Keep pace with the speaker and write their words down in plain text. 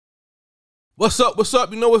What's up? What's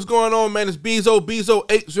up? You know what's going on, man? It's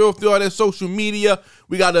Beazo803 all that social media.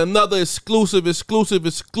 We got another exclusive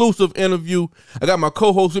interview. I got my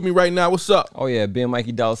co-host with me right now. What's up? Oh yeah, Been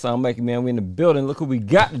Mikey, $, Mikey, man. We in the building. Look who we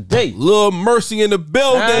got today. Lil Mercy in the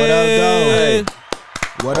building. What up,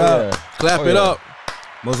 dog? What up? Yeah. Clap it up.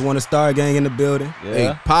 Most Wanted Star Gang in the building. Yeah.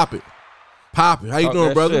 Hey, pop it. Pop it. How you Talk doing,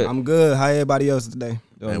 that brother? shit. I'm good. How everybody else today?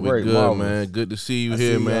 Doing Man, we great, good, marvelous. man. Good to see you I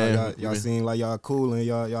here, see man. Y'all seem like y'all cool and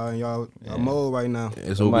y'all mode right now.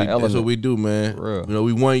 That's In my what element. we do, man. For real. You know,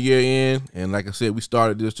 we 1 year in, and like I said, we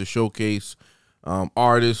started this to showcase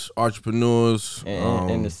artists, entrepreneurs,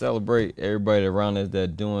 And to celebrate everybody around us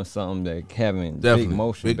that doing something that having definitely big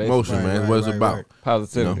motion, big basically. motion, man. Right, What it's right, about. right.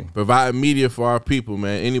 Positivity. You know, providing media for our people,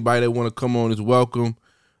 man. Anybody that want to come on is welcome.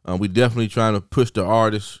 We definitely trying to push the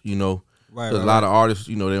artists, you know. Right, A lot of artists,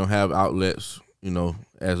 you know, they don't have outlets, you know,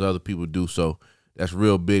 as other people do. So that's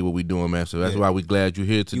real big what we doing, man. So that's why we glad you're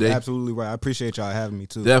here today. You're absolutely right. I appreciate y'all having me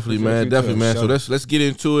too. Definitely, man. you Definitely, too. man. So Sure. let's get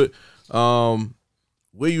into it.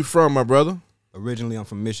 Where you from, my brother? Originally, I'm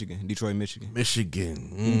from Michigan, Detroit, Michigan.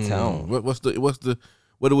 Michigan. E-town.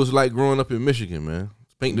 What it was like growing up in Michigan, man?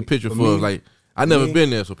 Paint the picture For for us. me- Like I never me-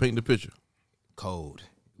 been there, so paint the picture. Cold.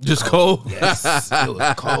 Just cold. Yes, it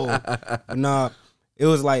was cold. But nah, it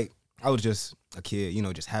was like I was just a kid, you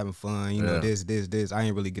know, just having fun. You know, this. I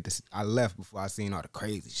ain't really get to. I left before I seen all the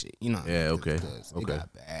crazy shit. You know. Yeah, okay, Because okay. It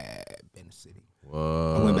got bad in the city.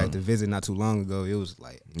 Whoa. I went back to visit not too long ago. It was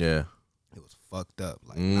like Yeah. it was fucked up.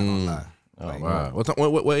 Like not gonna lie. Oh, Like, Wow.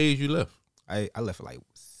 What age you left? I left at like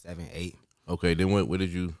 7, 8. Okay. Then where did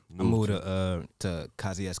you I move? moved to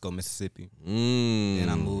Kosciuszko, Mississippi. Mm. Then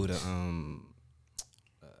I moved to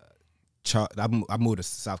I moved to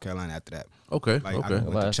South Carolina after that. Okay. Like okay. I went to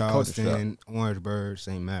Last culture Charleston, Orangeburg,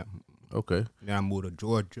 St. Matt. Okay. Then I moved to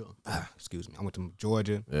Georgia. Excuse me. I went to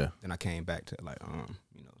Georgia. Yeah. Then I came back to like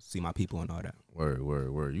you know, see my people and all that.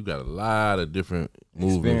 Word. You got a lot of different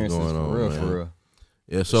movements Experiences going on, for real, man. for real.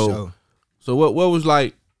 Yeah. Sure. So what was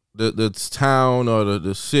like the town or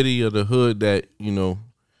the city or the hood that you know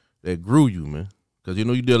that grew you, man? Because you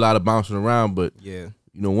know you did a lot of bouncing around, but Yeah.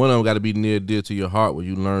 you know one of them got to be near dear to your heart, where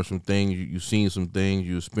you learn some things, you seen some things,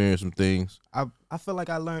 you experienced some things. I feel like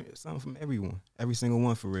I learned something from everyone, every single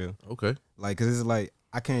one for real. Okay. Like, cause it's like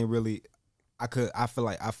I can't really, I felt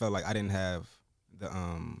like I didn't have the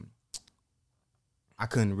I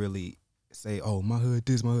couldn't really say, oh, my hood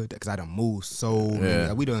this, my hood that, cause I done moved so many.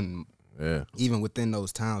 Like, we done, Yeah. even within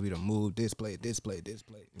those towns, we done moved this place.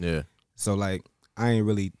 Yeah. So like I ain't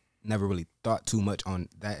really never really thought too much on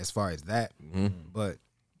that as far as that, but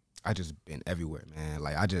I just been everywhere, man.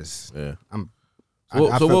 Like I just Yeah. I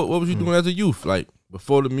So felt- what was you doing as a youth? Like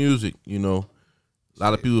before the music, you know, a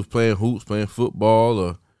lot of people was playing hoops, playing football,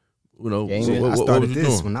 or you know, Gaming. what I started was you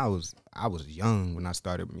this doing? when I was young when I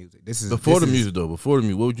started music. This is Before this the is- music though, before the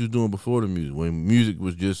music, what was you doing before the music? When music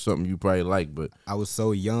was just something you probably liked, but I was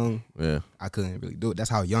so young, yeah. I couldn't really do it. That's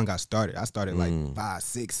how young I started. I started like 5,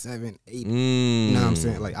 6, 7, 8. Mm. You know what I'm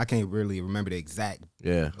saying? Like I can't really remember the exact,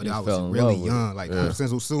 Yeah. but You I was fell in really love with young. Like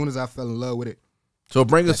since as soon as I fell in love with it. So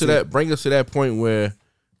bring us to That's that. Bring us to that point where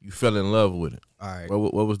you fell in love with it. All right.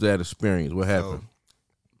 What was that experience? What happened? So,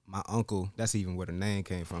 my uncle, that's even where the name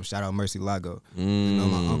came from. Shout out Mercy Lago. You Mm. know,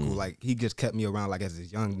 my uncle, like, he just kept me around, like, as a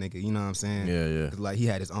young nigga. You know what I'm saying? Yeah. 'Cause, like, he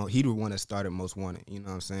had his own. He the one that started Most Wanted. You know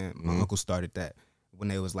what I'm saying? My uncle started that when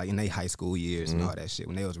they was, like, in their high school years and all that shit,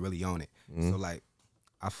 when they was really on it. So, like,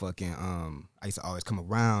 I fucking, I used to always come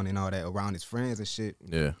around and all that, around his friends and shit.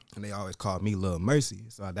 Yeah. And they always called me Lil Mercy.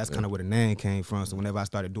 So that's kind of where the name came from. So whenever I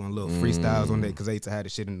started doing little freestyles on there, because they used to have the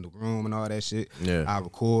shit in the room and all that shit, Yeah. I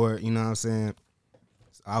record, you know what I'm saying?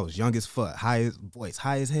 So I was young as fuck, high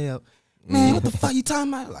as hell. Man, what the fuck you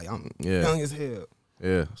talking about? Like, I'm young as hell.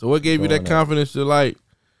 Yeah. So what gave you that confidence to like,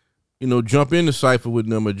 you know, jump in the cipher with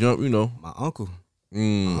them or jump, you know? My uncle.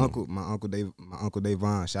 Mm. My uncle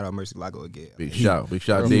Davon. Shout out Mercy Lago again. Big shout, He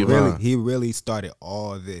Davon. really started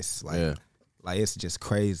all this. Like, Yeah. like it's just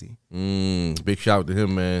crazy. Big shout out to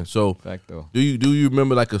him, man. So Fact though. do you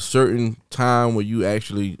remember like a certain time where you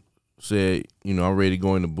actually said, you know, I'm ready to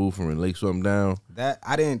go in the booth and lay something down? That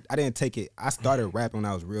I didn't take it. I started rapping when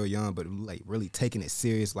I was real young, but like really taking it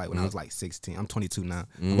serious like when I was like 16. I'm 22 now.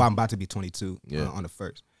 Well, I'm about to be 22 on the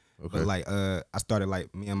 1st. Okay. But like I started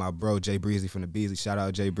like me and my bro Jay Breezy from the Beazy. Shout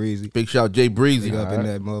out Jay Breezy. Big shout out Jay Breezy. Big up in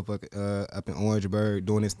that motherfucker up in Orangeburg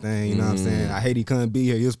doing his thing. You know what I'm saying? I hate he couldn't be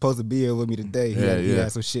here. He was supposed to be here with me today. He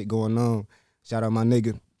had some shit going on. Shout out my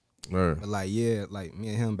nigga. Word. But like yeah, like me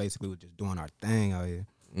and him basically was just doing our thing out here.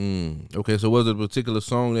 Okay, so was it a particular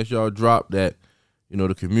song that y'all dropped that, you know,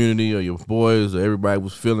 the community or your boys or everybody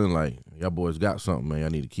was feeling like, y'all boys got something, man, y'all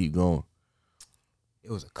need to keep going?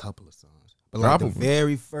 It was a couple of songs, but like Drop 'em. the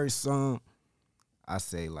very first song, I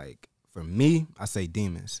say like for me, I say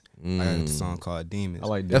Demons. I got a song called Demons. I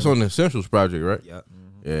like That's Demons. on the Essentials project, right? Yep.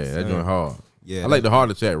 Yeah, Sir. that's doing hard. Yeah, I like the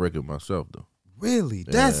Heart Attack record myself though. Really?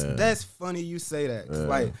 That's funny you say that. 'Cause,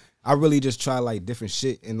 like I really just try like different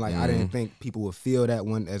shit, and like I didn't think people would feel that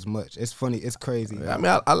one as much. It's funny. It's crazy. I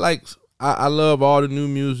mean, I love all the new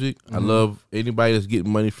music. I love anybody that's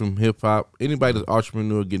getting money from hip hop. Anybody that's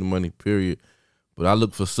entrepreneur getting money. Period. But I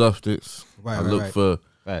look for substance. I look for.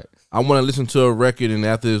 Facts. I want to listen to a record, and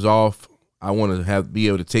after it's off, I want to be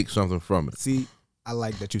able to take something from it. See, I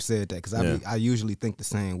like that you said that because I usually think the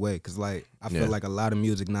same way. Because like I feel like a lot of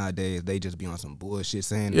music nowadays they just be on some bullshit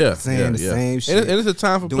saying the same shit. And it's a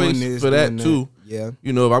time for place for that too. Yeah.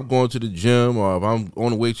 You know, if I'm going to the gym or if I'm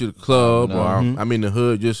on the way to the club or I'm in the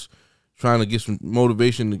hood just trying to get some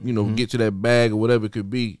motivation to, you know, get to that bag or whatever it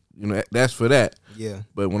could be, you know, that's for that. Yeah.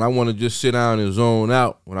 But when I want to just sit down and zone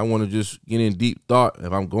out, when I want to just get in deep thought,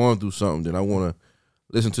 if I'm going through something, then I want to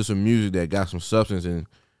listen to some music that got some substance. And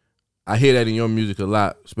I hear that in your music a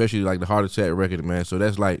lot, especially like the Heart Attack record, man. So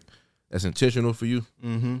that's intentional for you.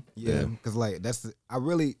 Yeah. Because like I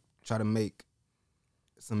really try to make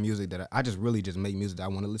some music that I just really just make music that I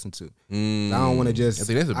want to listen to. I don't want to just. I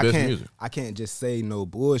think that's the best music. I can't just say no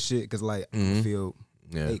bullshit because like I feel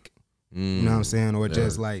fake. You know what I'm saying? Or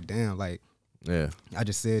just like damn, like I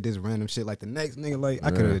just said this random shit. Like the next nigga, like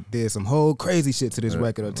I could have did some whole crazy shit to this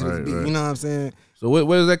record or to this beat. You know what I'm saying? So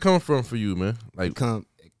where does that come from for you, man? Like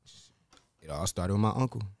it all started with my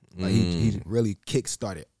uncle. Like he really kick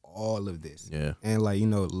started all of this. Yeah. And like you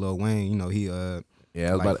know Lil Wayne, you know he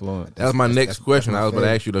yeah, like, that was my next question. I was about to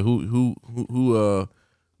ask you like, who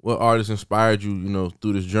what artist inspired you, you know,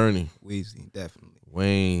 through this journey? Weezy, definitely.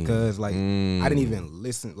 Wayne. Cause like I didn't even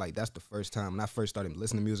listen. Like that's the first time when I first started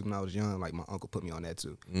listening to music when I was young. Like my uncle put me on that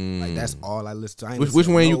too. Like that's all I listened to. I ain't Which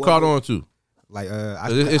Wayne you caught on to? Like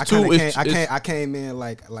I came in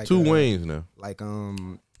like two Waynes now. Like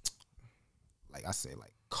I say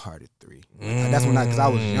like Carter 3. Like, that's when because I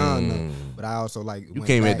was young though, but I also like you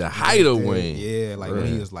came at the height of Wayne. Yeah, like when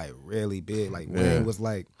he was like really big. Like Wayne was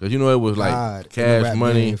like because you know it was like Cash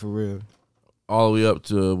Money for real. All the way up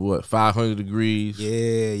to what 500 Degrees.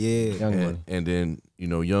 Yeah. Young Money. And then you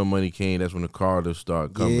know Young Money came. That's when the Carters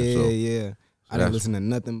started coming. Yeah. I didn't listen to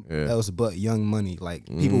nothing else but Young Money. Like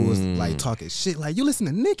people was like talking shit. Like you listen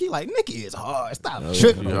to Nicki? Like Nicki is hard. Stop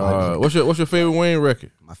tripping. What's your favorite Wayne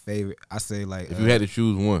record? My favorite, I say like if you had to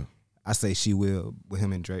choose one, I say She Will with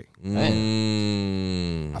him and Drake.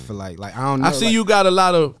 I feel like I don't know. I see you got a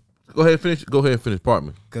lot of. Go ahead and finish,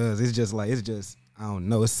 partner. Cause it's just I don't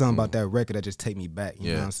know. It's something about that record that just take me back.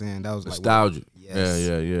 You know what I'm saying? That was nostalgic. Like,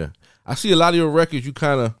 yes. Yeah. I see a lot of your records. You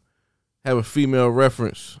kind of have a female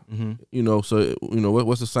reference. You know, so you know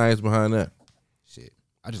what's the science behind that? Shit,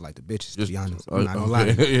 I just like the bitches. To be honest, I'm not gonna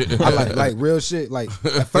lie. I like real shit. Like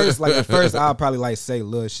at first, I'll probably like say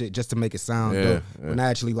little shit just to make it sound dope. When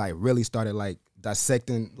I actually like really started like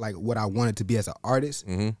dissecting like what I wanted to be as an artist,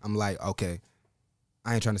 I'm like, okay.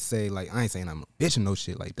 I ain't trying to say like I ain't saying I'm a bitch or no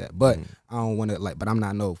shit like that, but I don't want to like. But I'm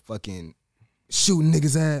not no fucking shooting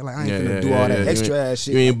niggas ass. Like I ain't finna do all that extra ass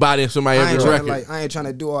shit. You ain't bodying somebody else's record. I ain't trying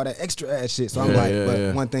to do all that extra ass shit. So I'm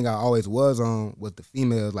but one thing I always was on was the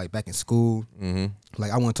females. Like back in school, like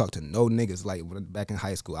I wouldn't talk to no niggas. Like back in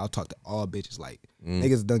high school, I'll talk to all bitches. Like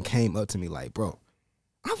niggas done came up to me like, bro,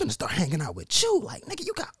 I'm finna start hanging out with you. Like nigga,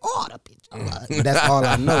 you got all the bitches. That's all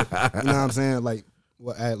I know. You know what I'm saying? Like.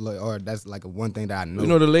 Or that's like one thing that I know. You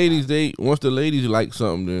know the ladies, once the ladies like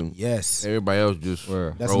something, then everybody else just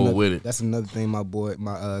roll with it. That's another thing.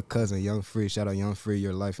 My cousin Young Free, shout out Young Free,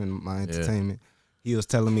 Your Life and My Entertainment. He was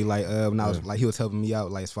telling me like when I was like he was helping me out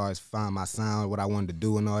like as far as find my sound, what I wanted to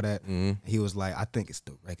do and all that. He was like, I think it's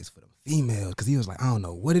the records for the females because he was like, I don't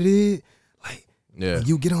know what it is. Like when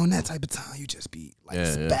you get on that type of time, you just be like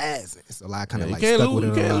spazzing. So I kind of like stuck with it.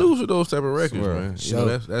 You can't lose with those type of records, man. Sure. You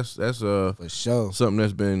know, that's for sure something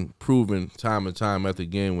that's been proven time and time after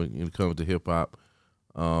again when it comes to hip hop.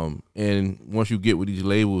 And once you get with these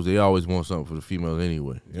labels, they always want something for the females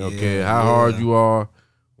anyway. You don't care how hard you are,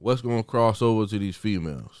 what's gonna cross over to these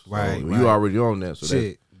females. Right, so you already on that. So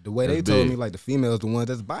shit. The way they told me, like the females, the ones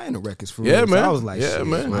that's buying the records for me. Man. So I was like, yeah,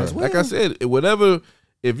 man. Like I said, whatever.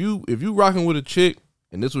 If you rocking with a chick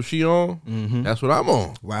and this what she on, that's what I'm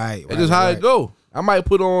on. Right. That's just how it go. I might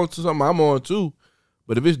put on to something I'm on too,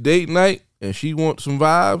 but if it's date night and she wants some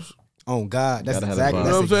vibes, oh God, that's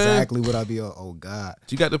exactly what I be on. Oh God,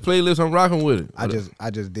 she got the playlist. I'm rocking with it.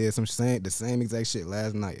 I just did the same exact shit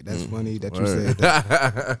last night. That's funny that you said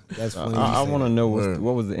that. That's funny. I want to know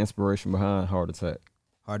what was the inspiration behind Heart Attack.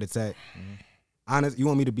 Heart Attack. honest, you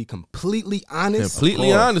want me to be completely honest?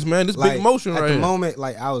 Completely honest, man. This like, big emotion right at the here. moment,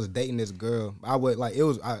 like I was dating this girl. I would like it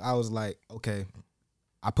was. I was like, okay.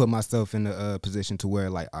 I put myself in the position to where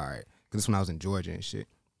like, all right, because this when I was in Georgia and shit.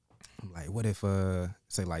 I'm like, what if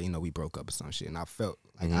say like, you know, we broke up or some shit, and I felt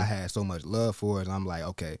like I had so much love for her, and I'm like,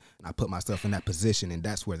 okay, and I put myself in that position, and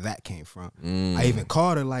that's where that came from. I even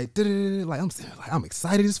called her like, like I'm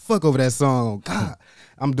excited as fuck over that song. God,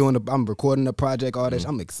 I'm recording the project, all that.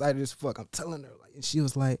 I'm excited as fuck. I'm telling her like, and she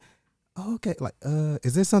was like, oh, okay, like,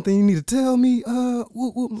 is there something you need to tell me?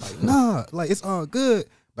 Whoop, whoop. I'm like, nah, like it's all good.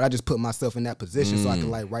 But I just put myself in that position so I could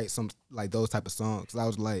like write some like those type of songs. Cause I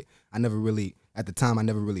was like, at the time I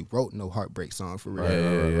never really wrote no heartbreak song for real.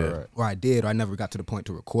 Right. Or I did, or I never got to the point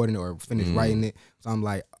to recording it or finish writing it. So I'm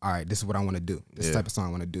like, all right, this is what I want to do. This type of song I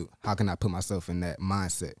want to do. How can I put myself in that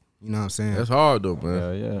mindset? You know what I'm saying? That's hard though,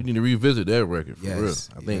 man. Yeah. You need to revisit that record for real. Yes,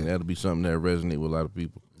 I think that'll be something that resonate with a lot of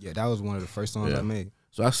people. Yeah, that was one of the first songs I made.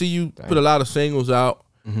 So I see you put a lot of singles out.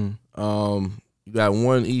 You got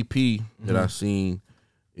one EP that I seen.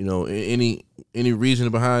 You know, any reason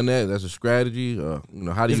behind that? That's a strategy. You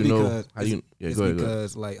know, how do you know? How do you? Yeah, go ahead.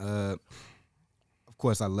 Because like, of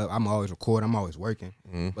course, I'm always recording. I'm always working.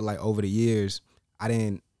 But like over the years,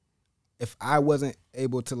 if I wasn't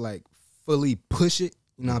able to like fully push it,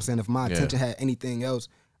 you know what I'm saying? If my attention had anything else,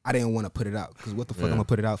 I didn't want to put it out. Because what the fuck I'm gonna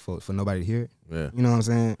put it out for nobody to hear it? Yeah. You know what I'm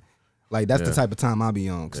saying? Like that's the type of time I be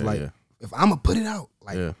on. Cause like if I'm gonna put it out,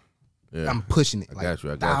 like I'm pushing it. I Like got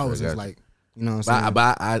you. thousands, like. You know what I'm saying?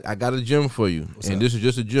 But I got a gem for you. What's and up? this is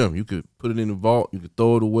just a gem. You could put it in the vault. You could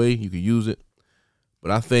throw it away. You could use it.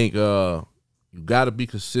 But I think you got to be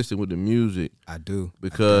consistent with the music. I do.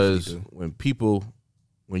 Because I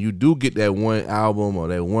when you do get that one album or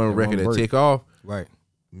that one record that take off, right,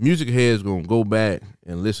 music heads going to go back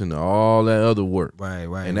and listen to all that other work. Right.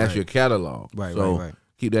 And that's your catalog. Right, so right.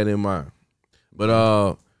 keep that in mind.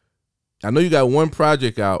 But I know you got one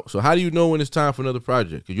project out. So how do you know when it's time for another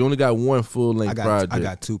project? Because you only got one full-length project. I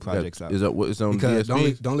got two projects out. Is that what it's on because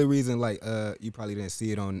DSP? the only reason like you probably didn't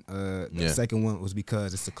see it on the second one was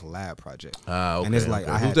because it's a collab project. Okay. And it's like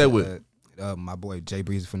I Who's had that to, with? My boy Jay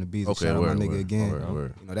Breezy from the Beazo803. Okay, Shout out my word, nigga again.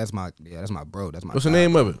 word. You know that's my bro. That's my. What's the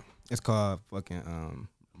name of it? It's called fucking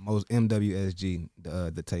MWSG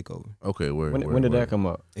the Takeover. Okay, When did that come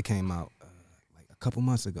up? It came out like a couple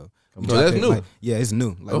months ago. So that's new. Like, yeah, it's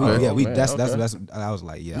new. Like, Okay. That's I was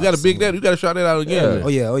like, yeah. You got to big that. You got to shout that out again. Yeah.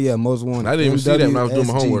 Man. Oh yeah, most one. I didn't even see that when I was doing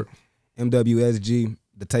my homework. MWSG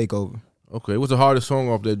the Takeover. Okay, what's the hardest song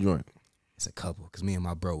off that joint? It's a couple because me and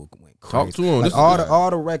my bro went crazy. Talk to him. Like all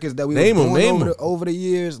the records that we Name were them, doing name over the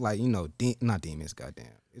years, like you know, not demons, goddamn.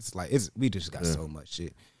 It's like we just got so much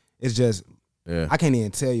shit. It's just I can't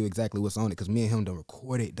even tell you exactly what's on it because me and him done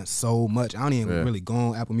recorded done so much. I don't even really go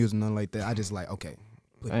on Apple Music nothing like that. I just like okay,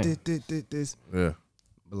 put this. Yeah.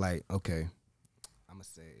 But like okay, I'm gonna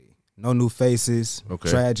say No New Faces. Okay.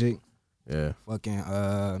 Tragic. Yeah. Fucking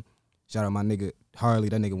shout out my nigga Harley.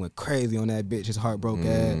 That nigga went crazy on that bitch. His heart broke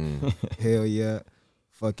ass. Hell yeah.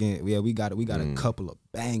 Fucking yeah, we got a couple of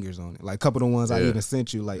bangers on it. Like a couple of the ones I even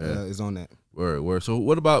sent you like is on that. Word. So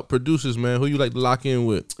what about producers, man? Who you like to lock in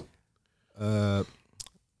with? I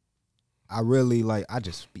really like I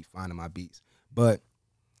just be finding my beats. But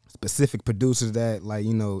specific producers that like,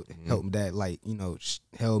 you know, help that like, you know,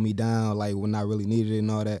 held me down like when I really needed it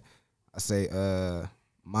and all that. I say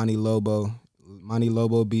Monty Lobo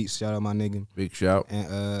beats, shout out my nigga. Big shout. And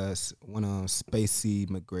one Spacey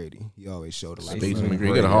McGrady. He always showed a lot. Spacey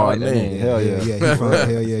McGrady got a hard name. Hell yeah.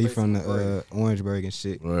 He from the Orangeburg and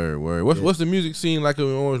shit. Word. What's the music scene like in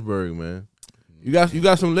Orangeburg, man? You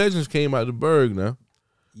got some legends came out of the Berg now.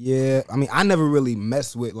 Yeah, I mean, I never really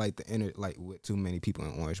messed with like with too many people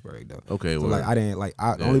in Orangeburg though. Okay, so like I didn't like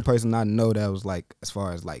the only person I know that was like as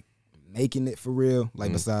far as like making it for real,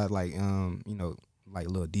 like besides like you know like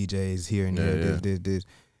little DJs here and there, this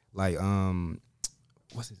like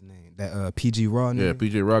what's his name? That PG Raw. Yeah,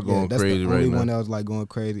 PG Raw going crazy right now. That's the only one that was like going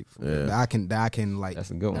crazy. That I can like that's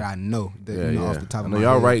a good one. that I know that you know off the top of my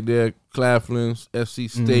y'all head. right there, Claflin's, FC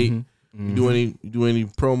State. You do any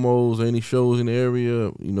promos or any shows in the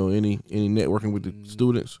area? You know, any networking with the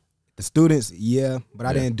students? The students, yeah, but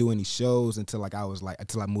I didn't do any shows until I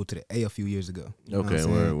moved to the A a few years ago. You know okay,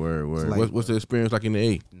 word. So like, what's the experience like in the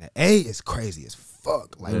A? The A is crazy as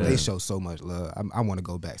fuck. Like they show so much love. I want to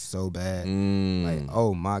go back so bad. Like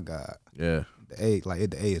oh my god. Yeah. The A,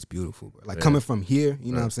 the A is beautiful. Like coming from here,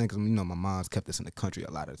 you know what I'm saying? Because you know my mom's kept us in the country a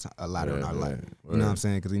lot of our life. You know what I'm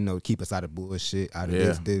saying? Because you know keep us out of bullshit, out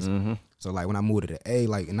of this. So like when I moved to the A,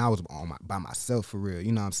 like and I was by myself for real.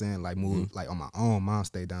 You know what I'm saying? Like moved like on my own. Mom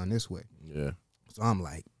stayed down this way. Yeah. So I'm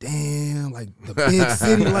like, damn, like the big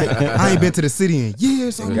city, like I ain't been to the city in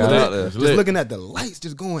years. So I'm just looking at the lights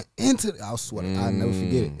just going into I swear I'll never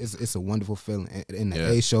forget it. It's a wonderful feeling. And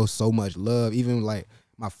the A show so much love. Even like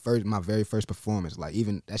my very first performance, like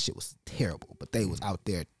even that shit was terrible, but they was out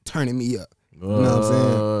there turning me up. You know what I'm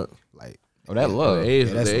saying? Like that love.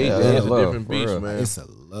 That's a different beast, man. It's a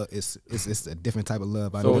love. It's a different type of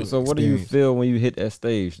love. So what do you feel when you hit that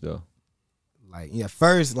stage though? Like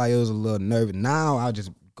first like it was a little nervous. Now I'll just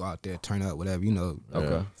go out there, turn up, whatever, you know.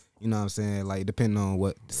 Okay. You know what I'm saying? Like depending on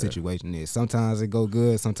what the situation is. Sometimes it go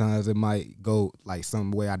good. Sometimes it might go like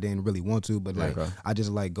some way I didn't really want to. But like I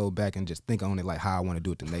just like go back and just think on it like how I want to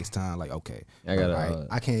do it the next time. Like okay,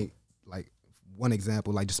 I can't like one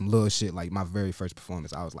example like just some little shit like my very first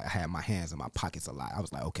performance. I was like I had my hands in my pockets a lot. I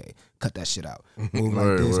was like okay, cut that shit out. Move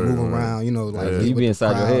like this, move around. You know like you be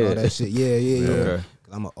inside your head. All that shit. Yeah. Okay.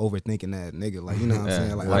 I'm an overthinking that nigga. Like you know what I'm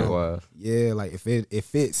saying? Like likewise. Like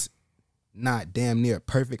if it's not damn near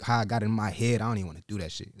perfect how I got in my head, I don't even want to do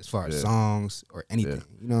that shit as far as songs or anything.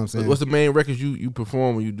 You know what I'm saying? What's the main records you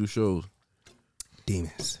perform when you do shows?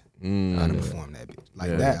 Demons. I done perform that bitch.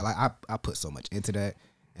 Like that. Like I put so much into that,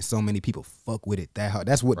 and so many people fuck with it that hard.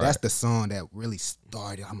 That's the song that really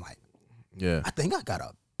started. I'm like, I think I got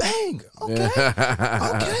a banger. Okay,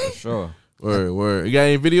 okay, sure. Word. You got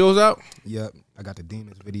any videos out? Yep. I got the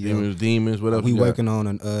Demons video. Demons. What else? We working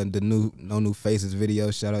on the new No New Faces video.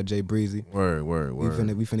 Shout out Jay Breezy. Word.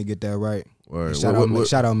 We finna get that right. Word.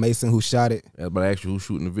 Shout out Mason who shot it. Yeah, but actually, who's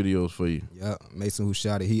shooting the videos for you? Yeah, Mason who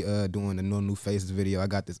shot it. He doing the No New Faces video. I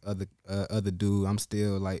got this other dude. I'm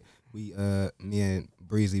still like me and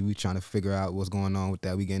Breezy. We trying to figure out what's going on with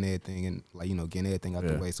that. We getting everything and like getting everything out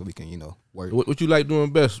the way so we can work. What you like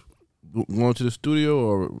doing best? Going to the studio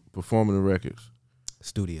or performing the records?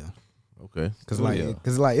 Studio. Okay. Cause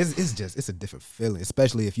it's a different feeling,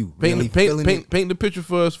 especially if you paint the picture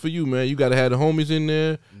for you, man. You gotta have the homies in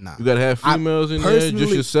there. Nah. You gotta have females in there.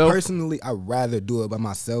 Just yourself. Personally, I'd rather do it by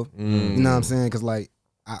myself. You know what I'm saying? Cause like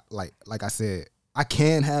I said, I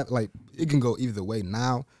can have like it can go either way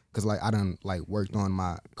now. Cause like I done like worked on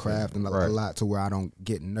my craft and a lot to where I don't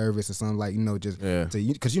get nervous or something like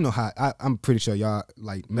cause you know how I'm pretty sure y'all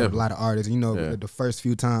like met a lot of artists. The first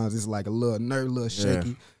few times it's like a little nerve, little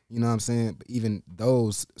shaky. You know what I'm saying? But even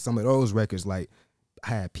some of those records, like I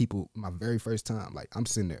had people my very first time, like I'm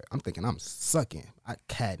sitting there, I'm thinking I'm sucking. I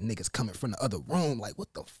had niggas coming from the other room, like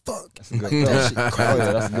what the fuck? That's a good feeling. That shit crazy.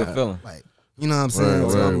 That's a good feeling. Like you know what I'm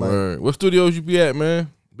saying? Word. What studios you be at,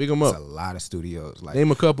 man? Big them up. It's a lot of studios. Like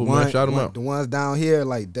name a couple, man. Shout them out. The ones down here,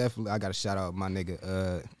 like definitely, I gotta shout out my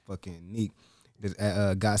nigga, fucking Neek. This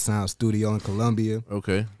at Got Sound Studio in Columbia.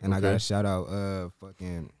 Okay. And I gotta shout out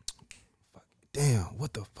damn,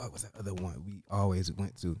 what the fuck was that other one we always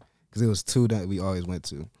went to? Because it was two that we always went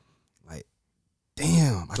to. Like,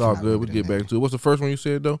 damn. It's all good. We'll get back to it. What's the first one you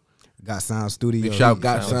said, though? Got Sound Studio. Big shout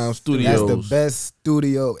Got Sound Studios. That's the best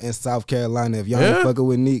studio in South Carolina. If y'all ain't fucking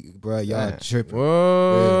with Neek, bro, y'all tripping.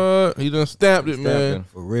 What? He done stamped it, man.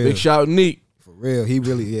 For real. Big shout Neek. For real. He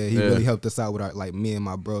really helped us out with our, like, me and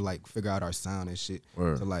my bro, like, figure out our sound and shit.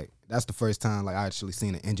 Word. So, like, that's the first time, like, I actually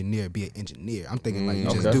seen an engineer be an engineer. I'm thinking, like, you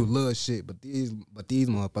just do little shit, but these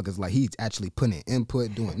motherfuckers, like, he's actually putting in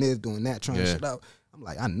input, doing this, doing that, trying shit out. I'm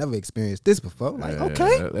like, I never experienced this before. Like,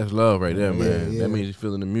 okay. That's love right there, man. That means you're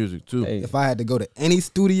feeling the music, too. Hey. If I had to go to any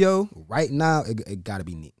studio right now, it gotta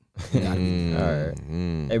be Neek. It gotta be Neek. All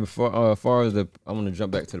right. Hey, before, as far as I want to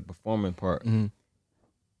jump back to the performing part.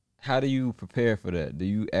 How do you prepare for that? Do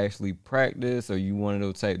you actually practice, or you one of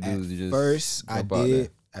those type dudes that just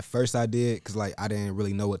At first I did, because like I didn't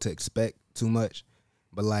really know what to expect too much.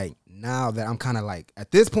 But like now that I'm kind of like,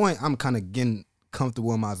 at this point, I'm kind of getting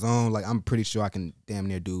comfortable in my zone. Like I'm pretty sure I can damn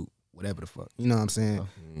near do whatever the fuck. You know what I'm saying?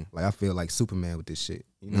 Like I feel like Superman with this shit.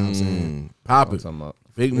 You know what I'm saying? Pop it.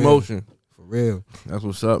 Big motion. For real. That's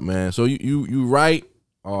what's up, man. So you write,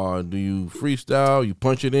 or do you freestyle? You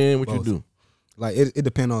punch it in? What you do? Like it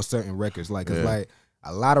depends on certain records, like cause like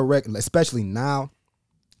a lot of records, especially now,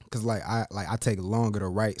 cause like I take longer to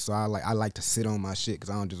write, so I like to sit on my shit, cause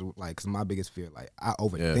I don't just like, cause my biggest fear, like I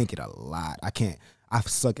overthink it a lot. I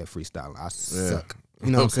suck at freestyling. I suck. You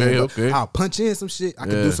know what I'm saying? Okay. I'll punch in some shit. I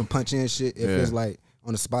can do some punch in shit if it's like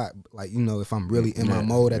on the spot, like if I'm really in my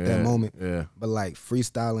mode at that moment. Yeah. But like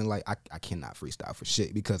freestyling, like I cannot freestyle for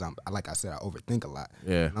shit, because I'm, like I said, I overthink a lot.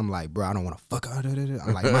 Yeah. And I'm like, bro, I don't want to fuck out.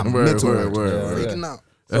 I'm like, my mental freaking out.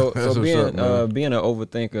 So being an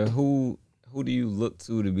overthinker, who do you look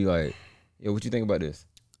to be like, yo, what you think about this?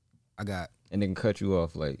 I got, and they can cut you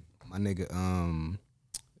off, like my nigga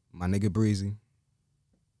Breezy.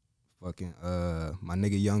 Fucking my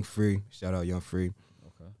nigga Young Free. Shout out Young Free.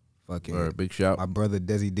 Okay. fucking Big shout. my brother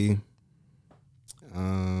Desi D.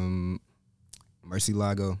 Mercy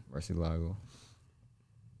Lago.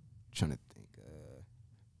 Trying to think.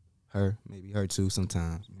 Maybe her too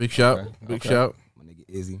sometimes. Big shout. Okay. Big shout. My nigga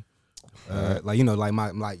Izzy. Like you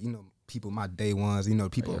know, people, my day ones. You know,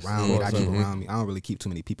 people around me. I keep around me. I don't really keep too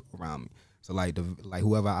many people around me. So like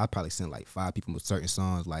whoever, I probably send like 5 people with certain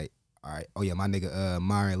songs. Like, all right, oh yeah, my nigga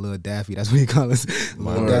Myron Lil Daffy. That's what he call us.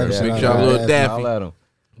 Lil Daffy. Big shout, Lil Daffy. All at him.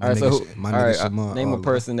 My All right, so nigga Shamar, name a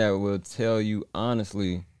person that will tell you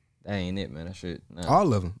honestly, that ain't it, man. That shit. Nah.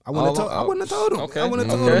 All of them. I wouldn't have told him. Okay. I wouldn't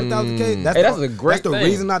have told him if that was the case. That's a great That's the thing.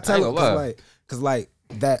 reason I tell him. lie. Cause like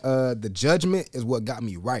that the judgment is what got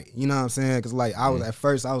me right. You know what I'm saying? Cause like I was at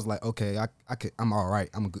first I was like, okay, I'm all right.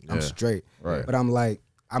 I'm good. I'm straight. Right. But I'm like,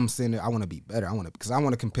 I'm sitting there. I want to be better. I want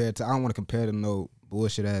to compare to. I don't want to compare to no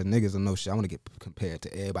bullshit ass niggas or no shit. I want to get compared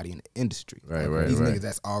to everybody in the industry. Right. These niggas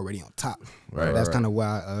that's already on top. Right. That's kind of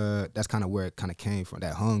why. That's kind of where it kind of came from.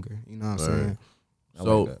 That hunger. You know what I'm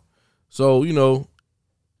saying? So you know,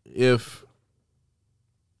 if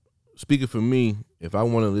speaking for me, if I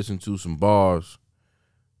want to listen to some bars,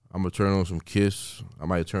 I'm gonna turn on some Kiss. I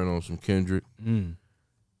might turn on some Kendrick.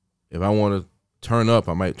 If I want to turn up,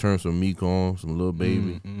 I might turn some Meek on, some Lil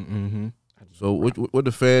Baby. So what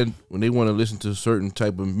the fan, when they want to listen to a certain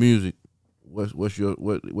type of music,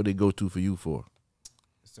 what they go to for you for?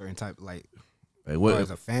 Certain type like what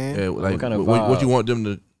as a fan? Yeah, like kind of what you want them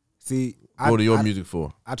to See, go to your music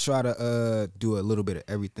for? I try to do a little bit of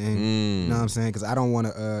everything. You know what I'm saying? Because I don't want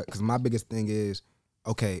to. Because my biggest thing is,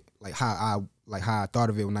 okay, like how I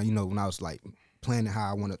thought of it when I was like planning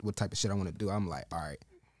what type of shit I want to do. I'm like, all right,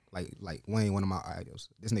 like Wayne, one of my idols.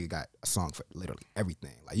 This nigga got a song for literally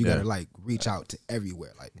everything. Like you gotta like reach out to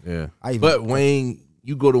everywhere. Like But Wayne,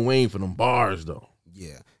 you go to Wayne for them bars though.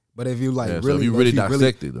 Yeah. But if you like so really, if you really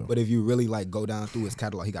dissect it though. But if you really like go down through his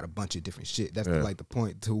catalog, he got a bunch of different shit. That's like the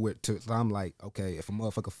point to where so I'm like, okay, if a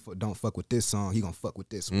motherfucker don't fuck with this song, he gonna fuck with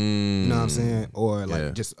this one. You know what I'm saying? Or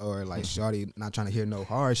like or like Shawty not trying to hear no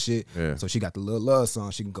hard shit, so she got the Lil Love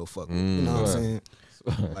song she can go fuck with. You know what I'm saying?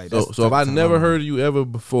 Like, so if I never heard you ever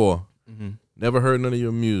before, never heard none of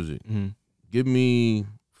your music, give me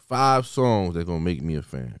 5 songs that's gonna make me a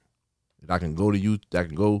fan. That I can go to you, that I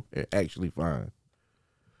can go and actually find.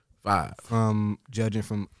 5. From judging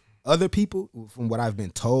from other people, from what I've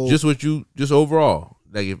been told. Just overall.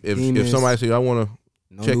 Like if somebody say I want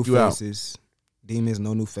to check you faces, out. Demons,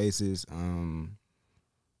 no new faces. Let me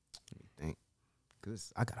think,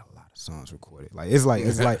 cause I got a lot of songs recorded. Like it's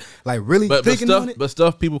like really thinking on it. But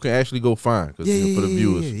stuff people can actually go find for the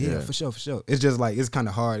viewers. Yeah, for sure. It's just like it's kind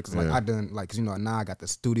of hard because like I done like cause now I got the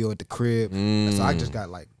studio at the crib, so I just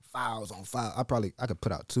got like files on file. I could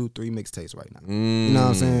put out 2-3 mixtapes right now. You know what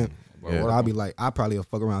I'm saying? Or I'll be like, I probably will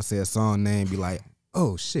fuck around, say a song name, be like,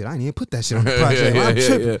 oh shit, I didn't even put that shit on the project. I'm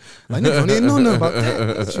tripping. Like niggas don't even know nothing about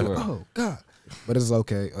that. Oh God. But it's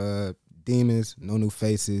okay. Demons, no new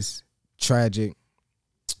faces, tragic,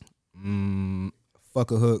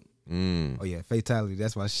 fuck a hook. Oh yeah, fatality.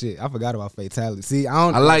 That's my shit. I forgot about fatality. See,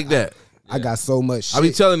 I like that. I got so much shit. I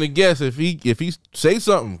be telling the guests if he say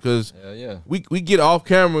something because we get off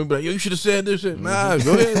camera and be like, yo, you should have said this shit. Nah,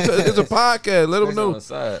 go ahead. It's a podcast. Let them know.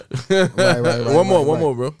 Right. One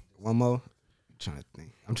more, bro. One more. I'm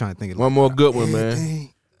trying to think. Of one more good one, man.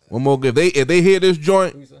 One more good. If they hear this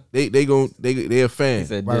joint, they a fan.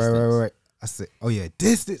 Right. I said, oh yeah,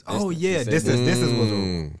 distance. Oh yeah, distance. Distance was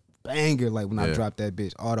a banger. Like when I dropped that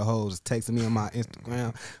bitch, all the hoes texting me on my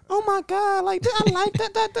Instagram. Oh my God, like I like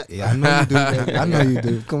that. Yeah, I know you do. Baby. I know you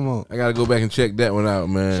do. Come on. I gotta go back and check that one out,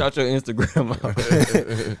 man. Shout your Instagram out.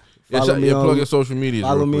 Plug your social media.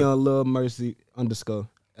 Follow me on Lil Mercy _,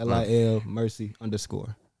 LIL Mercy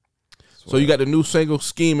 _. So you got the new single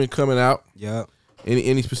Scheming coming out. Yep.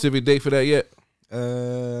 Any specific date for that yet?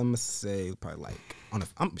 I'm gonna say probably like on the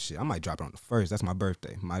I might drop it on the 1st. That's my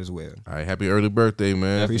birthday. Might as well. All right, happy early birthday,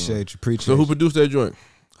 man. Appreciate you. So who produced that joint?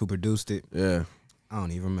 Who produced it? Yeah. I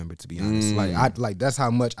don't even remember, to be honest. Like that's how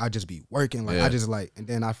much I just be working. Like I just like, and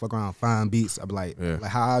then I fuck around, find beats. I be like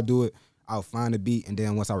how I do it. I'll find a beat, and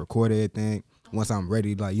then once I record everything, once I'm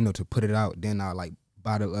ready, like to put it out, then I'll like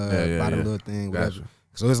buy the little thing, whatever. Gotcha.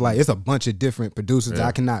 So it's like it's a bunch of different producers that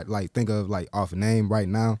I cannot like think of like off a name right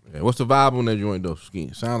now. Yeah. What's the vibe on that joint though?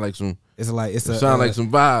 Sound like some. Like some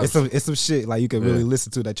vibes. It's some shit like you can really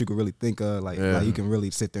listen to that you can really think of like you can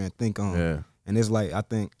really sit there and think on. Yeah. And it's like I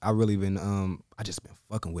think I really been I just been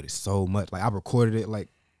fucking with it so much. Like I recorded it like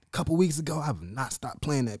couple weeks ago, I've not stopped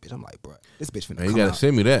playing that bitch. I'm like, bro, this bitch finna Man, come you gotta out.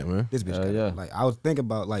 send me that, man. This bitch, gotta, like, I was thinking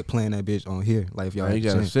about like playing that bitch on here. Like, if y'all, Man, you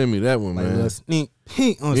gotta send me that one, like, man. Sneak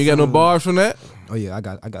peek on You got no bars from that? Oh yeah, I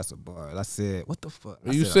got some bars. I said, what the fuck?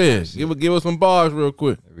 You said, give us some bars real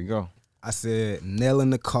quick. There we go. I said, nail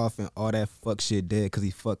in the coffin, all that fuck shit dead, cause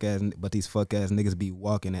these fuck ass niggas be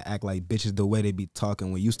walking and act like bitches the way they be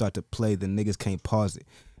talking. When you start to play, the niggas can't pause it.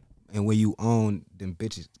 And when you own, them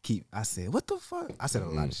bitches keep. I said, what the fuck? I said a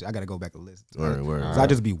lot of shit. I gotta go back and listen. Word. So I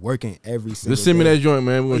just be working every single Just send me day. that joint,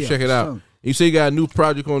 man. We're gonna check it out. Sure. You say you got a new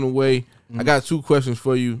project on the way. I got 2 questions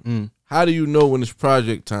for you. How do you know when it's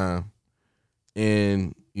project time?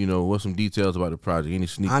 And, you know, what's some details about the project? Any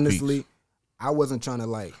sneak Honestly, peeks? I wasn't trying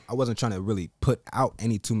to really put out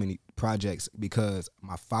too many projects because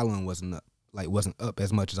my following wasn't up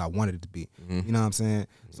as much as I wanted it to be. You know what I'm saying?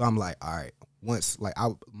 So I'm like, all right, once like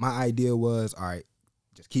my idea was, all right,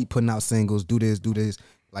 just keep putting out singles, do this,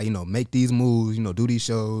 like, you know, make these moves, you know, do these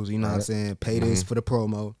shows, you know what I'm saying, pay this for the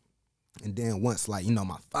promo. And then once, like, you know,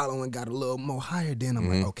 my following got a little more higher, then I'm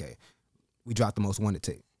like, okay, we dropped the most wanted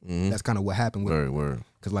tape. That's kind of what happened with Word.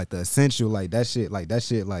 Cause like the Essential, like that shit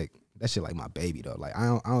like my baby though. Like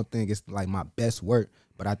I don't think it's like my best work,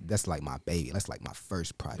 but that's like my baby. That's like my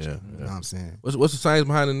first project. You know what I'm saying? What's the science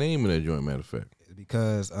behind the name of that joint, matter of fact? It's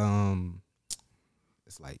because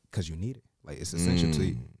it's like cause you need it. Like it's essential to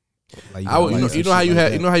you. Like, you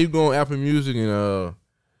know how you go on Apple Music and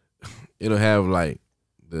it'll have like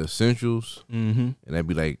the essentials and that'd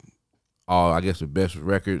be like all, I guess, the best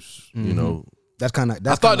records, you know. That's kind of.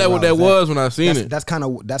 I thought that what that was when I seen it. That's kind of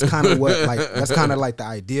what that's kind of like the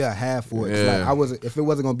idea I have for it. Yeah. Like if it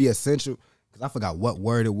wasn't gonna be essential, because I forgot what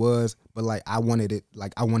word it was, but like I wanted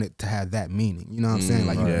to have that meaning. You know what I'm saying?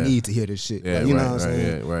 Like you need to hear this shit. Yeah, like, you know what I'm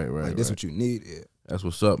saying? Right. Like this what you need. Yeah. That's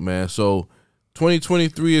what's up, man. So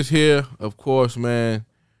 2023 is here, of course, man.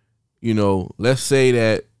 You know, let's say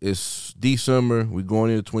that it's December, we're going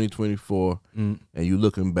into 2024, and you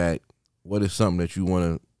looking back, what is something that you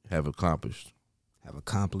want to have accomplished?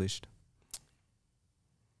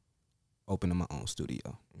 Opening my own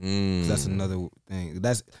studio. That's another thing.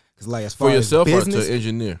 That's because, like, as far for yourself as business, or to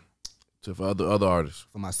engineer, for other artists.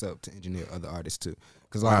 For myself, to engineer other artists too.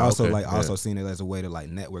 Because I also seen it as a way to like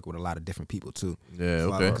network with a lot of different people too. Yeah,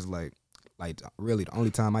 so okay. Because like really the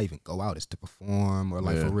only time I even go out is to perform or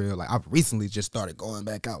like for real. Like I've recently just started going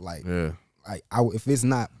back out. Like if it's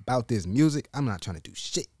not about this music, I'm not trying to do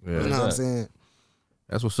shit. You know what I'm saying?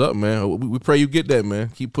 That's what's up, man. We pray you get that, man.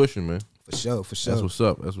 Keep pushing, man. For sure. That's what's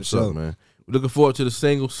up. That's what's up, man. We're looking forward to the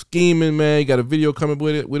single Scheming, man. You got a video coming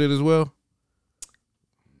with it as well?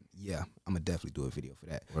 Yeah, I'm gonna definitely do a video for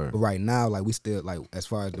that. Right. But right now, like we still like as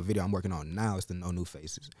far as the video I'm working on now, it's the No New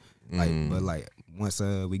Faces. Like, but like once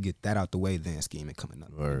we get that out the way, then Scheming coming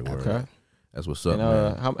up. Word. Okay. That's what's up, and,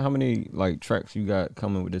 man. How many like tracks you got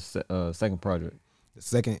coming with this second project? The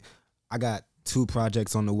second, I got 2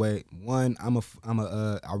 projects on the way. One, I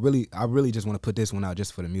really just want to put this one out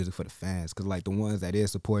just for the music, for the fans, cause like the ones that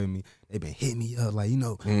is supporting me, they've been hitting me up like, you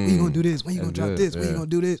know, when you gonna do this? When you gonna drop this? When you gonna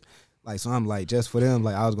do this? Like, so I'm like, just for them,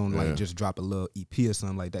 like I was gonna like just drop a little EP or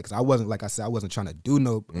something like that, cause I wasn't, like I said, I wasn't trying to do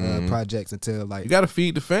no projects until like you gotta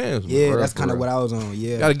feed the fans. Yeah, man. that's kind of what I was on.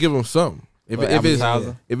 Yeah, you gotta give them something.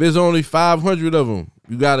 If it's only 500 of them,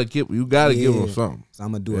 you gotta give them something. So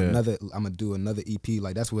I'm gonna do another EP.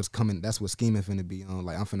 Like that's what's coming. That's what Scheming finna be on.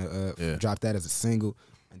 Like I'm finna drop that as a single,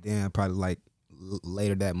 and then probably like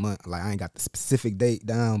later that month. Like I ain't got the specific date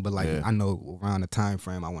down, but like I know around the time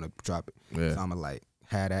frame I want to drop it. Yeah. So I'm gonna like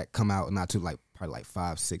have that come out not too like probably like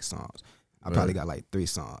 5-6 songs. I probably got like 3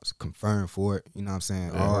 songs confirmed for it. You know what I'm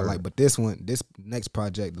saying? Or like, but this next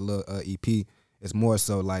project, the little EP, is more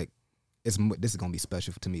so like. This is gonna be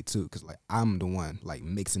special to me too, cause like I'm the one like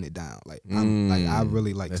mixing it down. Like I'm like I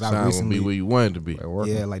really like. That sound gonna be where you want it to be.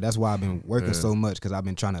 Yeah, like that's why I've been working so much, cause I've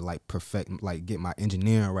been trying to like perfect, like get my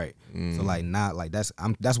engineering right. So like not like that's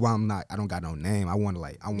why I don't got no name. I want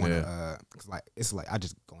cause like it's like I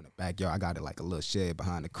just go in the backyard. I got it like a little shed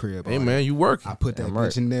behind the crib. Hey man, you working? I put that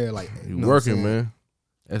bitch in there. Like you working, man.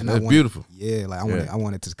 That's beautiful. Yeah, like I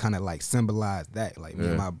wanted to kind of like symbolize that. Like me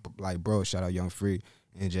and my like bro, shout out Young Free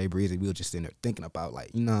and Jay Breezy, we were just sitting there thinking about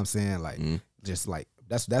like, you know what I'm saying? Like just like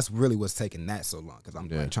that's really what's taking that so long, because I'm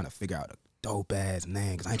like trying to figure out a dope ass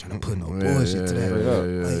name, because I ain't trying to put no bullshit to that.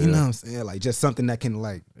 Like, you know what I'm saying? Like just something that can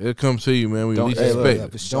like it'll come to you, man. We least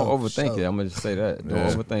expect. Don't overthink it. I'm gonna just say that. Don't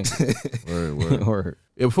overthink it. Word.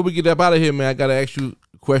 Yeah, before we get up out of here, man, I gotta ask you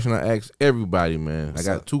a question I ask everybody, man. I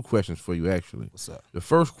got 2 questions for you actually. What's up? The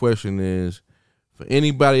first question is, For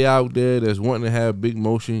anybody out there that's wanting to have Big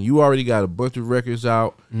Motion, you already got a bunch of records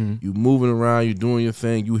out. You moving around, you doing your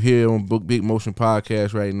thing. You here on Big Motion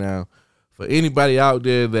Podcast right now. For anybody out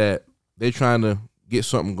there that they trying to get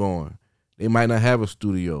something going, they might not have a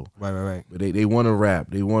studio. Right. But they want to rap.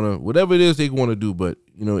 They want to, whatever it is they want to do. But,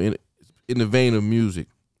 you know, in the vein of music,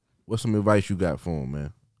 what's some advice you got for them,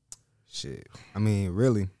 man? Shit. I mean,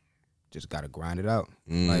 really, just got to grind it out.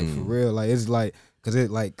 Like, for real. Like, it's like,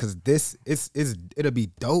 cause this, it'll be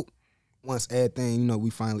dope once everything, you know, we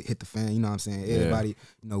finally hit the fan, you know what I'm saying? Everybody,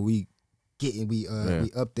 you know, we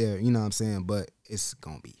up there, you know what I'm saying? But it's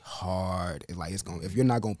gonna be hard. It's like, if you're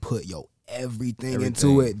not gonna put everything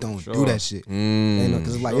into it, don't do that shit. You know,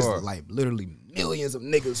 cause it's like literally millions of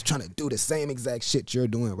niggas trying to do the same exact shit you're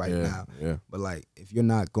doing right now. Yeah. But like, if you're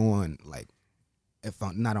not going, like, if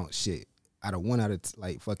I'm not on shit, out of 1 out of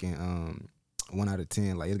 1 out of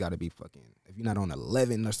 10, like, it's gotta be fucking, if you're not on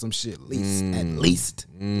 11 or some shit, at least,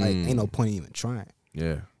 like, ain't no point in even trying.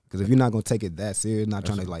 Yeah. Cause if you're not gonna take it that serious, not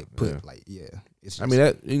trying to like put like it's just, I mean,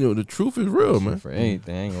 that, you know, the truth is real, man. For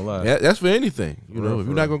anything, I ain't gonna lie. That's for anything. You know, if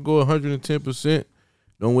you're not gonna go 110%,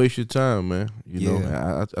 don't waste your time, man. You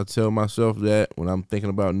know, I tell myself that when I'm thinking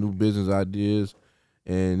about new business ideas,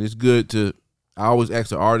 and it's good to. I always ask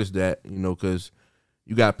the artist that, you know, because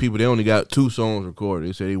you got people, they only got 2 songs recorded.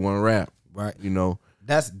 They say they want to rap, right? You know,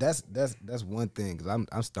 that's one thing, because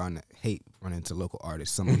I'm starting to hate running into local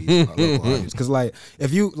artists. Some of these local artists, because like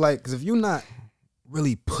if you're not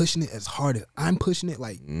really pushing it as hard as I'm pushing it,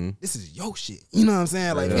 like this is your shit. You know what I'm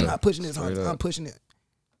saying? Like, if you're not pushing it as hard as I'm pushing it,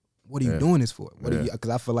 what are you doing this for? What are you? Because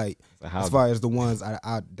I feel like as far as the ones that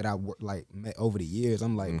I like met over the years,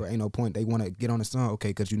 I'm like, bro, ain't no point. They want to get on the song, okay,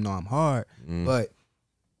 because you know I'm hard, but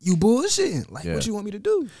you bullshitting. Like, what you want me to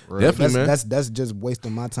do? Definitely, man. That's just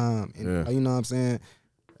wasting my time. And, you know what I'm saying?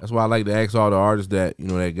 That's why I like to ask all the artists that, you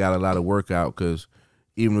know, that got a lot of work out, because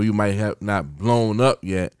even though you might have not blown up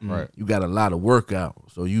yet, you got a lot of work out.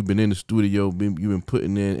 So you've been in the studio, you've been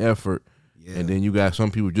putting in effort, and then you got some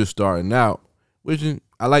people just starting out, which is,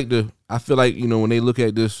 I feel like, you know, when they look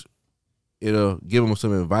at this, it'll give them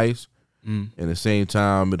some advice, and at the same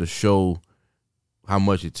time, it'll show how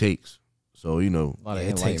much it takes. So, you know,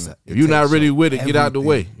 if you're not really with it, get out the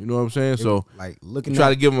way. You know what I'm saying? So, like, try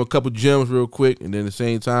to give them a couple gems real quick, and then at the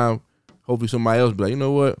same time, hopefully somebody else be like, you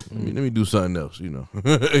know what? Let me do something else. You know,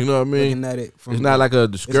 you know what I mean? Looking at it from, it's not like a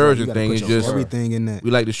discouraging thing. It's just everything in that. We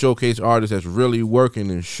like to showcase artists that's really working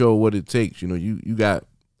and show what it takes. You know, you got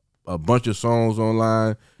a bunch of songs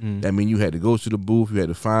online. That mean you had to go to the booth, you had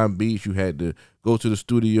to find beats, you had to go to the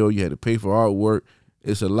studio, you had to pay for artwork.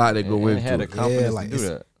 It's a lot that go into it. Had the confidence to do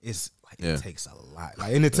that. It's like it takes a lot.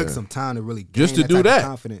 Like, and it took some time to really gain just to do that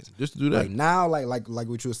confidence. Just to do that. Like now, like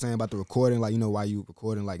what you were saying about the recording, like, you know, while you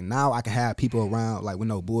recording, like now I can have people around, like, with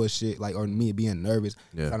no bullshit, like, or me being nervous.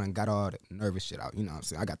 I done got all the nervous shit out. You know what I'm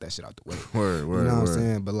saying? I got that shit out the way. Word, you know what I'm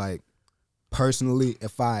saying? But like, personally,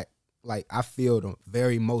 if I feel the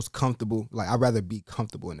very most comfortable, like, I'd rather be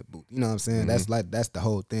comfortable in the booth. You know what I'm saying? That's the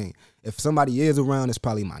whole thing. If somebody is around, it's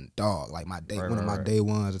probably my dog, like my day, one of my day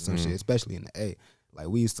ones or some shit, especially in the A. Like,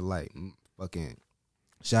 we used to like fucking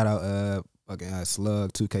shout out fucking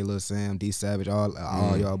Slug, 2K, Lil Sam, D Savage,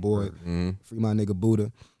 all y'all boys, free my nigga Buddha.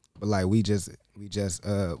 But like, we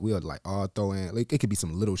would like all throw in, like, it could be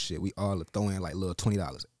some little shit. We all throw in like little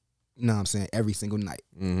 $20. You know what I'm saying? Every single night.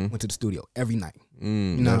 Went to the studio every night. You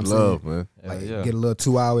know what I'm saying? Man. Like, get a little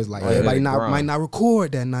 2 hours. Like, everybody might not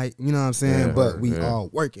record that night. You know what I'm saying? But we all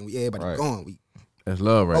working. Everybody going. That's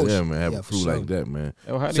love right there, man. Have a crew like that, man.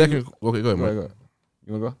 Second, okay, go ahead, man.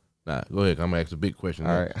 You wanna go? Nah, go ahead. I'm gonna ask a big question.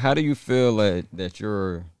 All right. How do you feel that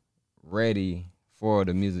you're ready for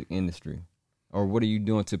the music industry, or what are you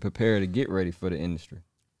doing to prepare to get ready for the industry?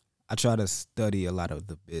 I try to study a lot of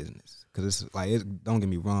the business, because it's like, don't get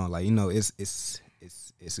me wrong, like, you know,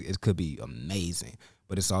 it could be amazing,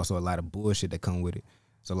 but it's also a lot of bullshit that come with it.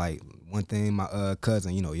 So like, one thing my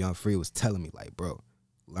cousin, you know, Young Free, was telling me, like, bro,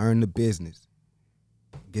 learn the business,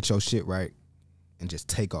 get your shit right, and just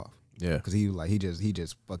take off. Yeah, because he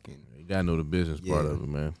just fucking. You gotta know the business part of it,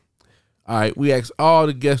 man. All right, we asked all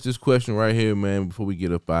the guests this question right here, man. Before we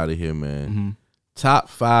get up out of here, man. Top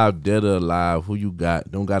 5 dead or alive. Who you got?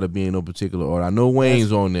 Don't gotta be in no particular order. I know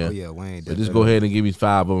Wayne's on there. Oh yeah, Wayne. But just go ahead and give me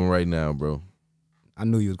 5 of them right now, bro. I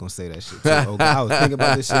knew you was gonna say that shit too. Oh, God. I was thinking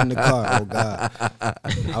about this shit in the car. Oh God,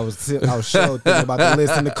 I was sure thinking about the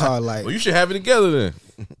list in the car. Like, well, you should have it together then.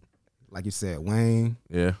 Like you said, Wayne.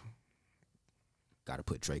 Yeah. Gotta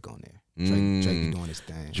put Drake on there. Drake be doing his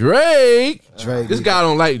thing. Drake. This guy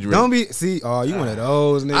don't like Drake. Don't be. See, you one of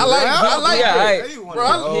those niggas. I like Drake. Bro,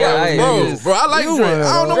 I like Drake.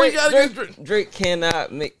 I don't know what you got against Drake. Drake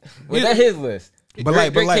cannot make. Well, that's his list.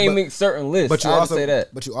 Drake can't make certain lists. But you I also say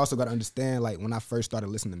that. But you also got to understand, like when I first started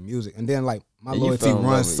listening to music, and then like my And loyalty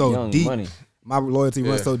runs so deep. Money. My loyalty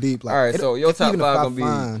runs so deep. Like, all right, so your top 5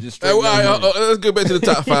 gonna be just straight. Let's get back to the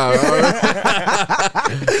top 5. All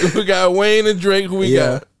right? We got Wayne and Drake. Who we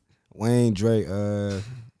got? Wayne, Drake. Damn,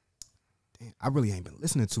 I really ain't been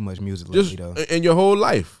listening to too much music lately though. In your whole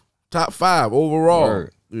life, top 5 overall.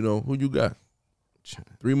 Word. You know who you got?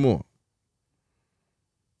 3 more.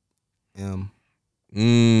 M.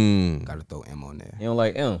 Gotta throw M on there. You don't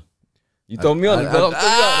like M. You throw me on the belt. You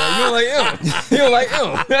don't like M. You don't like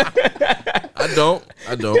M. I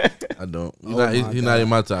don't. He's not in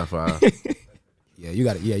my top 5. You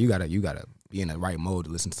gotta be in the right mode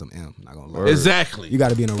to listen to some M. Not gonna lie. Exactly. You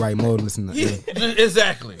gotta be in the right mode to listen to M.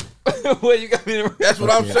 Exactly. What you got me? That's what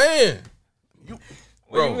I'm saying.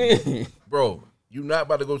 What do you mean? Bro, you not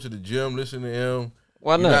about to go to the gym listening to M.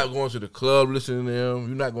 Why not? You're not going to the club listening to M.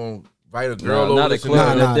 You're not going to invite a girl over not the listening to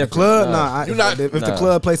club. M. The club, if the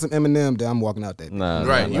club plays some Eminem, then I'm walking out there.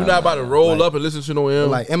 Right. You're not about to roll up and listen to no M.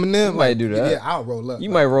 Like Eminem, might do that. Yeah, I'll roll up. You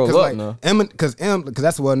might roll up, no? Because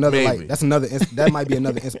that's what another Maybe. that might be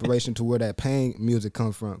another inspiration to where that pain music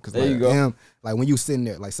comes from. Because There you go. M, like when you sitting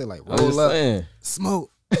there, like say like I'm just roll up, saying.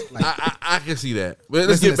 smoke. Like, I can see that. But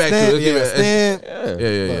let's listen get to back to Stan, it. Stan.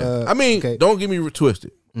 Yeah. I mean, okay. don't get me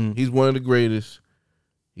twisted. He's one of the greatest.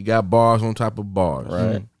 He got bars on top of bars.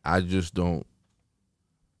 Right. I just don't.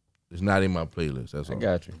 It's not in my playlist. That's all. I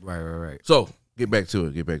got you. Right. So get back to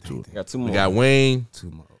it. I got 2 more. We got Wayne. 2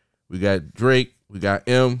 more. We got Drake. We got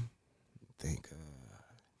M. Think.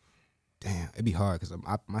 Damn, it'd be hard because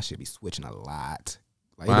my shit be switching a lot.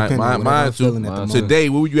 Like Mine too. Today,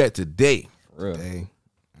 where were you at today? For real. Today.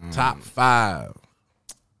 Top 5.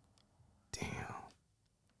 Damn.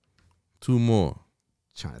 2 more.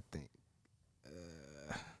 Trying to think.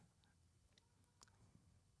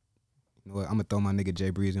 You know what? I'm gonna throw my nigga Jay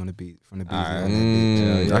Breezy on the beat from the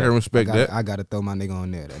Beazo803. I can respect that. I gotta throw my nigga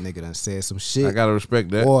on there. That nigga done said some shit. I gotta respect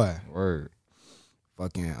that. Boy. Word.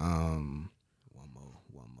 Fucking one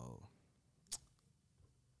more.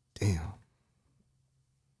 Damn.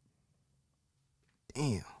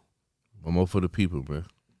 One more for the people, bro.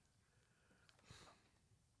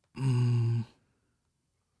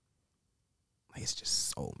 It's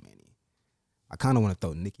just so many. I kind of want to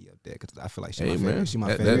throw Nicki up there because I feel like she my man. favorite. She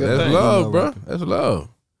my favorite. That's love, bro. That's love.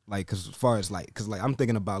 Like, cause as far as like, cause like I'm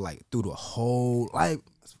thinking about like through the whole like,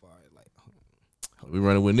 as far as like, We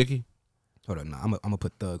running with Nicki? hold on, I'm gonna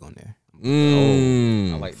put Thug on there.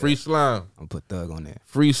 I like Free that. slime. I'm gonna put Thug on there.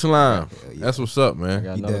 Free slime. Yeah. That's what's up, I man.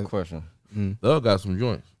 got He another dead. question. Thug got some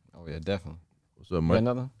joints. Oh yeah, definitely. What's up, You got Mike?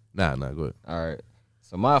 another? Nah, go ahead. All right.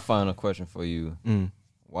 So my final question for you: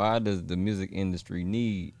 why does the music industry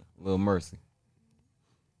need Lil Mercy?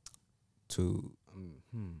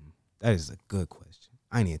 That is a good question.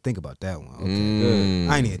 I didn't even think about that one. Okay. Good.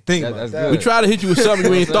 I didn't even think about That's that. good. We try to hit you with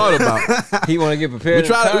something you ain't thought about. He want to get prepared.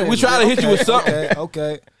 We try to hit you with something.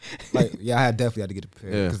 Okay. Like, yeah, I definitely had to get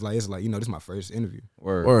prepared Yeah. because like it's like this is my first interview.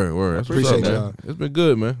 Word. Word. That's what's up, Appreciate man. y'all. It's been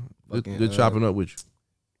good, man. Fucking, Good chopping up with you.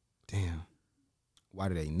 Damn. Why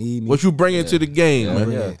do they need me? What you bringing to the game, Yeah.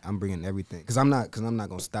 man? I'm bringing everything because I'm not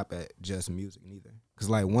gonna stop at just music neither. Because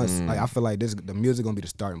like once like I feel like the music gonna be the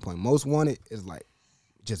starting point. Most wanted is like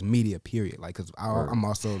just media period. Like because I'm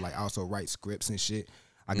also like I also write scripts and shit.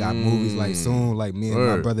 I got movies like soon. Like me and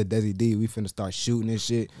my brother Desi D, we finna start shooting and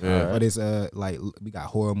shit. Yeah. But it's like we got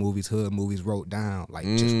horror movies, hood movies wrote down, like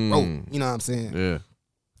just wrote. You know what I'm saying? Yeah.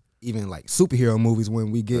 Even like superhero movies when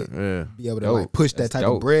we get be able to like push that That's type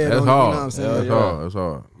dope. of bread. That's on hard. It, you know what I'm saying? That's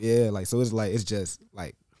hard. Yeah, like so it's just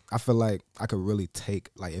like I feel like I could really take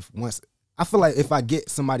like if I get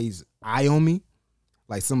somebody's eye on me,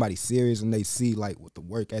 like somebody serious and they see like what the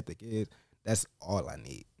work ethic is, that's all I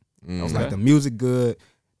need. It's like the music good,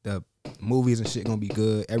 the movies and shit gonna be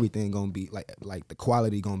good, everything gonna be like the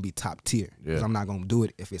quality gonna be top tier. Cause I'm not gonna do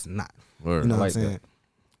it if it's not. Word. You know what I'm like saying?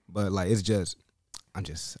 But like it's just I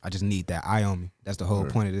just need that eye on me. That's the whole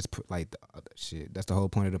point of this, like the other shit. That's the whole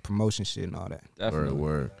point of the promotion shit and all that. Definitely.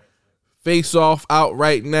 Word. Face Off out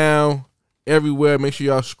right now everywhere. Make sure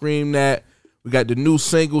y'all scream that. We got the new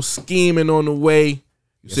single Scheming on the way.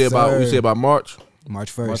 You say about March?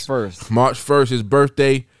 March 1st. March 1st. March 1st, his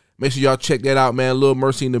birthday. Make sure y'all check that out, man. Lil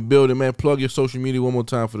Mercy in the building, man. Plug your social media one more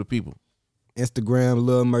time for the people. Instagram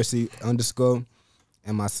Lil Mercy _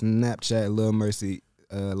 and my Snapchat Lil Mercy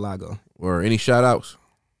logo. Or any shout outs?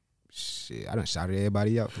 Shit, I done shouted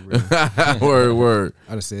everybody out for real. Word.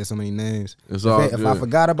 I done said so many names. It's all If I good.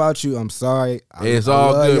 forgot about you, I'm sorry. It's I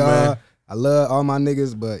all love good, y'all. man. I love all my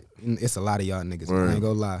niggas, but it's a lot of y'all niggas. Word. I ain't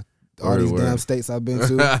gonna lie. all these damn states I've been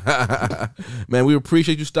to. Man, we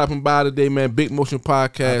appreciate you stopping by today, man. Big Motion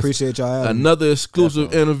Podcast. I appreciate y'all having me. Another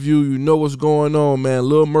exclusive interview. You know what's going on, man.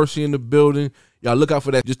 Lil Mercy in the building. Y'all look out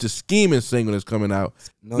for that. Just the Scheming single that's coming out.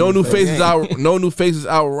 No new faces out. No new faces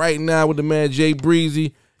out right now with the man Jay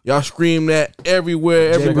Breezy. Y'all scream that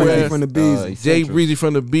everywhere. Jay Breezy from the Beazo. Jay Breezy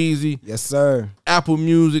from the Beazo. Yes, sir. Apple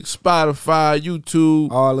Music, Spotify,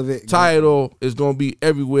 YouTube, all of it. Tidal is gonna be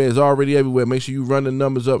everywhere. It's already everywhere. Make sure you run the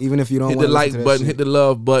numbers up. Even if you don't hit the like button, hit the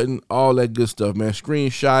love button, all that good stuff, man.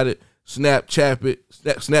 Screenshot it, Snapchat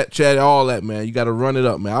it, all that, man. You got to run it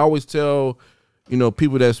up, man. I always tell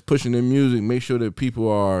people that's pushing their music, make sure that people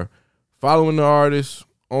are following the artists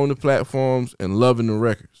on the platforms and loving the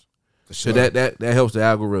records. For sure. So that helps the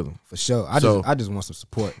algorithm. For sure. I just want some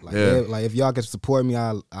support. Like, like if y'all can support me,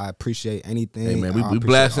 I appreciate anything. Hey man, we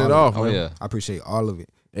blasting it off. Oh yeah, I appreciate all of it.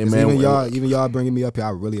 Hey man, even y'all bringing me up here, I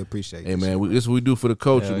really appreciate it. Hey man, this is what we do for the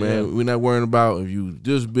culture, man. Yeah. We're not worrying about if you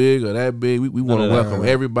this big or that big. We want to welcome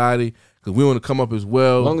everybody. Cause we want to come up as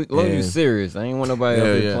well. Long as you're serious, I ain't want nobody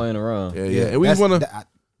up here playing around. Yeah. And we want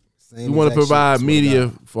to provide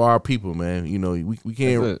media for our people, man. We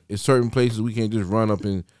can't. In certain places, we can't just run up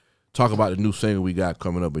and talk about the new single we got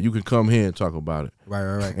coming up, but you can come here and talk about it.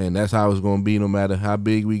 Right. And that's how it's gonna be, no matter how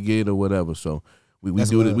big we get or whatever. So we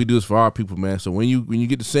do this for our people, man. So when you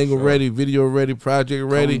get the single ready, video ready, project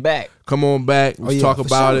ready, come on back. Let's talk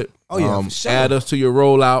about it. Oh yeah, for sure. Add us to your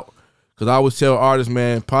rollout. Cause I always tell artists,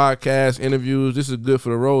 man, podcasts, interviews, this is good for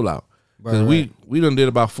the rollout. Cause we done did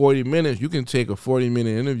about 40 minutes. You can take a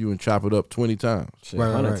 40-minute interview and chop it up 20 times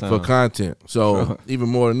for content. So even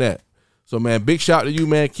more than that. So man, big shout to you,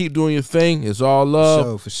 man. Keep doing your thing. It's all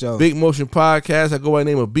love. For sure. Big Motion Podcast. I go by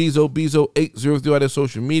the name of Beazo803 on their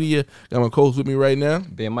social media. Got my co-host with me right now.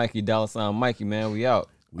 Been Mikey, $ Mikey, man. We out.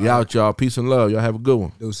 We out, y'all. Peace and love. Y'all have a good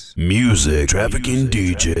one. Deuces. Music trafficking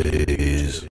DJs.